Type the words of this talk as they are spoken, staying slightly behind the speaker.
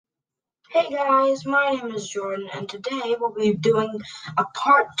Hey guys, my name is Jordan, and today we'll be doing a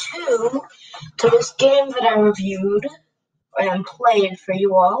part 2 to this game that I reviewed and played for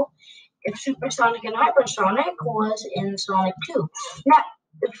you all. If Supersonic and Hypersonic was in Sonic 2. Not,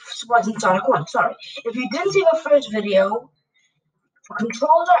 if it was in Sonic 1, sorry. If you didn't see the first video,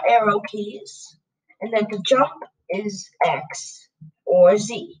 controls are arrow keys, and then to jump is X or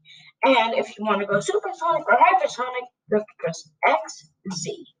Z. And if you want to go Supersonic or Hypersonic, you have to press X,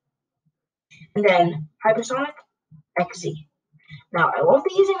 Z. And then Hypersonic, XZ. Now, I won't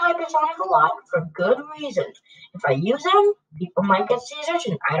be using Hypersonic a lot for good reason. If I use them, people might get seizures,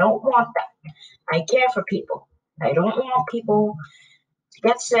 and I don't want that. I care for people. I don't want people to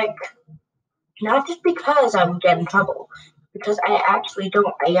get sick, not just because I would get in trouble, because I actually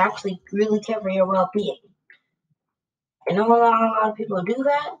really care for your well-being. I know not a lot of people do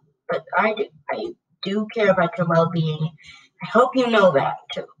that, but I do. I do care about your well-being. I hope you know that,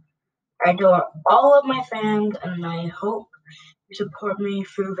 too. I adore all of my fans, and I hope you support me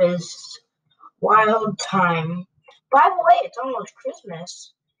through this wild time. By the way, it's almost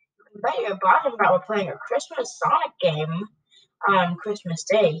Christmas. You can bet your bottom that we're playing a Christmas Sonic game on Christmas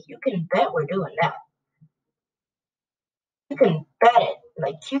Day. You can bet we're doing that. You can bet it.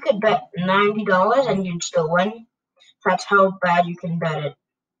 Like, you could bet $90 and you'd still win. That's how bad you can bet it.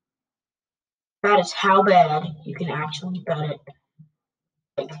 That is how bad you can actually bet it.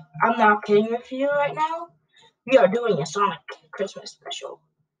 Like, I'm not kidding with you right now. We are doing a Sonic Christmas special.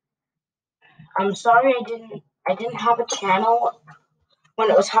 I'm sorry I didn't have a channel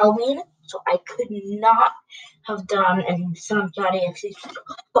when it was Halloween, so I could not have done any Sonic .exe.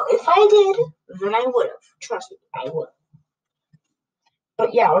 But if I did, then I would have. Trust me, I would have.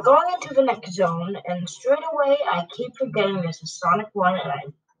 But yeah, we're going into the next zone, and straight away I keep forgetting this is Sonic 1, and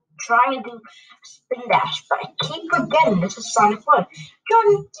I'm trying to do Spin Dash, but I keep forgetting this is Sonic 1.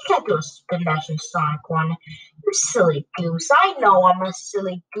 Jordan, you can't do a Spin Dash in Sonic 1. You silly goose. I know I'm a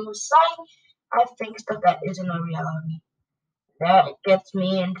silly goose. I think that isn't a reality. That gets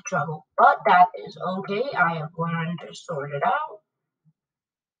me into trouble, but that is okay. I have learned to sort it out,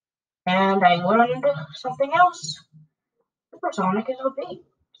 and I learned something else. Supersonic is OP.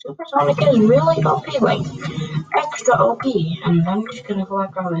 Supersonic is really OP, like extra OP. And I'm just gonna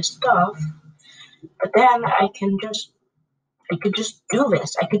collect all this stuff, but then I could just do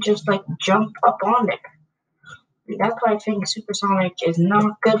this. I could just like jump up on it. And that's why I think Supersonic is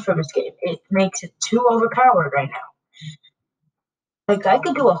not good for this game. It makes it too overpowered right now. Like, I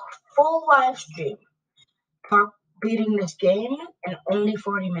could do a full live stream beating this game in only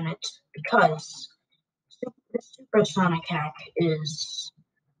 40 minutes because the Supersonic hack is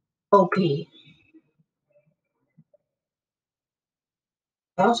OP.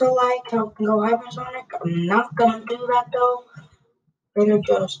 I also like how we can go Hypersonic. I'm not gonna do that though. Better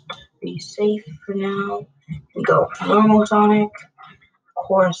just be safe for now and go normal Sonic. Of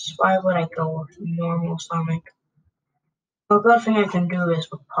course, why would I go with normal Sonic? The good thing I can do is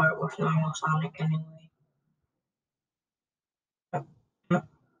part with normal Sonic anyway.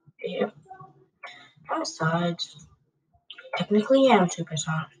 Yep. Besides, technically I'm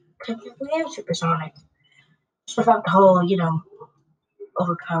Supersonic. Just without the whole,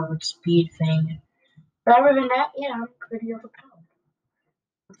 overpowered speed thing. But other than that, yeah, I'm pretty overpowered.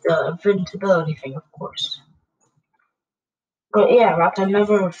 The invincibility thing, of course. But yeah, that's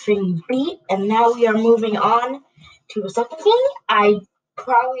another thing beat, and now we are moving on to the second thing. I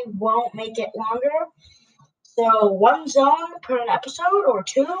probably won't make it longer. So one zone per an episode, or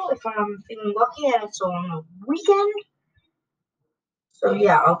two if I'm feeling lucky and it's on a weekend. So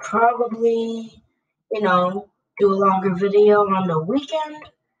yeah, I'll probably, do a longer video on the weekend,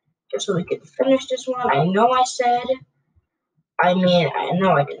 just so we can finish this one. I know I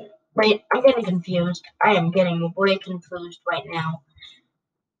know I didn't. Wait, I'm getting confused. I am getting way confused right now.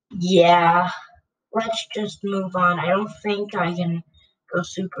 Yeah, let's just move on. I don't think I can go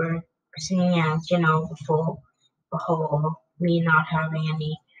super, seeing as, the whole me not having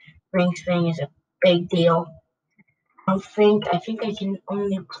any rings thing is a big deal. I think I can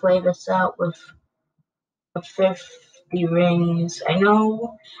only play this out with 50 rings. I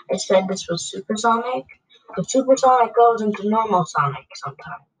know I said this was Supersonic, but Supersonic goes into normal Sonic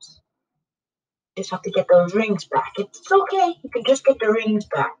sometimes. Just have to get those rings back. It's okay, you can just get the rings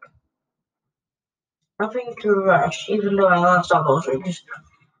back. Nothing to rush, even though I lost all those rings.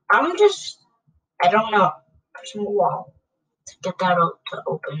 I don't know, pushing the wall to get that to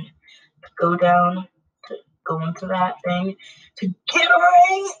open, to go down, to go into that thing, to get a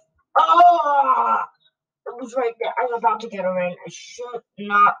ring. Oh! It was right there. I was about to get a ring. I should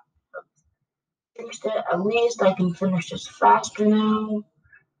not have fixed it. At least I can finish this faster now.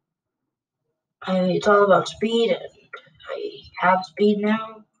 It's all about speed, and I have speed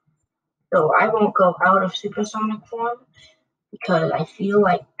now, so I won't go out of supersonic form because I feel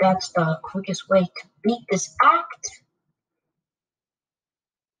like that's the quickest way to beat this act.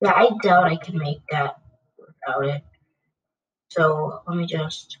 Yeah, I doubt I can make that without it. So let me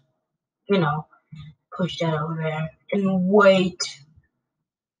just, push that over there and waiting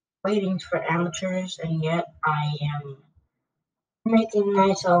for amateurs, and yet I am making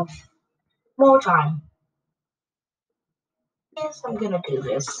myself more time. Yes, I'm gonna do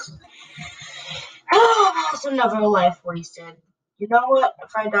this. That's another life wasted. You know what?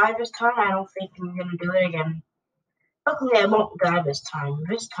 If I die this time, I don't think I'm gonna do it again. Luckily, I won't die this time.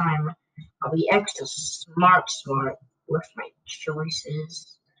 This time, I'll be extra smart with my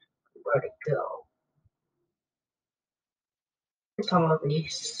choices. Where to go. This time I'll be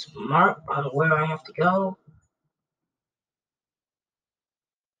smart on where I have to go.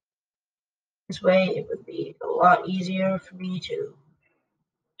 This way, it would be a lot easier for me to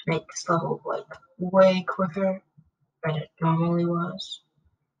make this level way quicker than it normally was.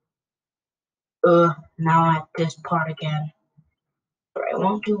 Now I'm at this part again. But I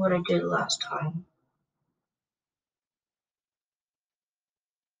won't do what I did last time.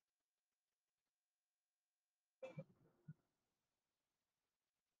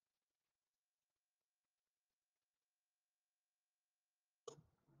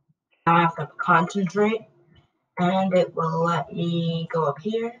 Now I have to concentrate, and it will let me go up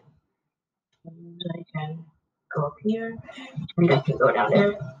here. And I can go up here, and I can go down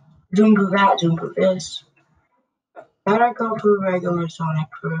there. Zoom through that, zoom through this. Gotta go through regular Sonic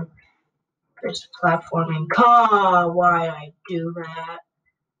for this platforming. Why'd I do that?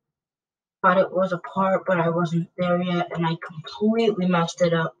 Thought it was a part, but I wasn't there yet, and I completely messed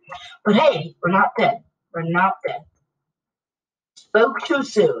it up. But hey, we're not dead. We're not dead. Spoke too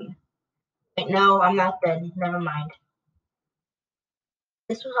soon. Wait, no, I'm not dead. Never mind.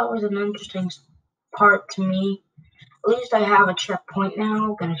 This was always an interesting part to me. At least I have a checkpoint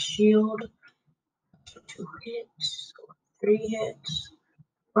now. Got a shield. 2 hits. 3 hits.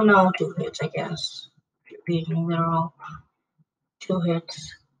 Well, no, 2 hits, I guess. If you're being literal. 2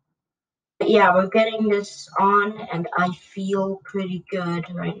 hits. But yeah, we're getting this on, and I feel pretty good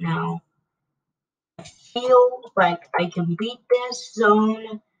right now. I feel like I can beat this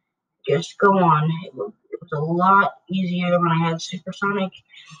zone. Just go on. It was a lot easier when I had Supersonic.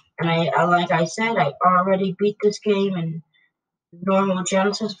 And I like I said, I already beat this game in normal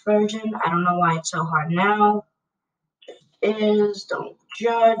Genesis version. I don't know why it's so hard now. Don't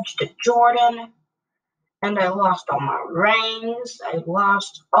judge the Jordan. And I lost all my rings. I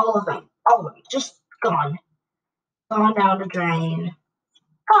lost all of them. All of them. Just gone. Gone down the drain.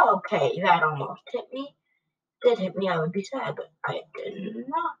 Okay, that almost hit me. Did hit me, I would be sad, but I did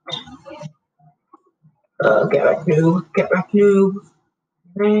not. Get wrecked, noob. Get wrecked, noob.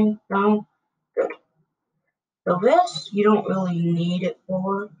 Ring, no. Good. So this, you don't really need it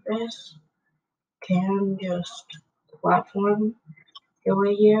for this. Can just platform your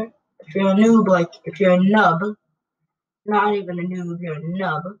way here. If you're a noob, if you're a nub, not even a noob, you're a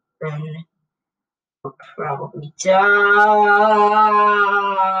nub, then you'll probably die.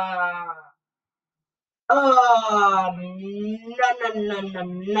 Oh,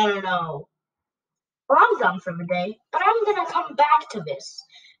 no. Well, I'm done for the day, but I'm gonna come back to this.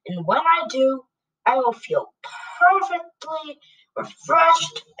 And when I do, I will feel perfectly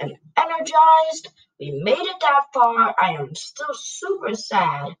refreshed and energized. We made it that far. I am still super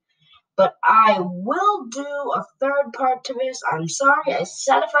sad, but I will do a third part to this. I'm sorry. I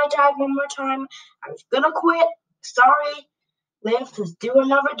said if I died one more time, I was gonna quit. Sorry. Let's just do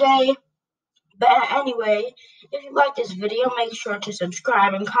another day. But anyway, if you like this video, make sure to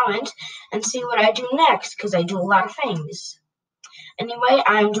subscribe and comment and see what I do next, because I do a lot of things. Anyway,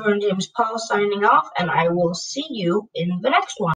 I'm Jordan James Paul signing off, and I will see you in the next one.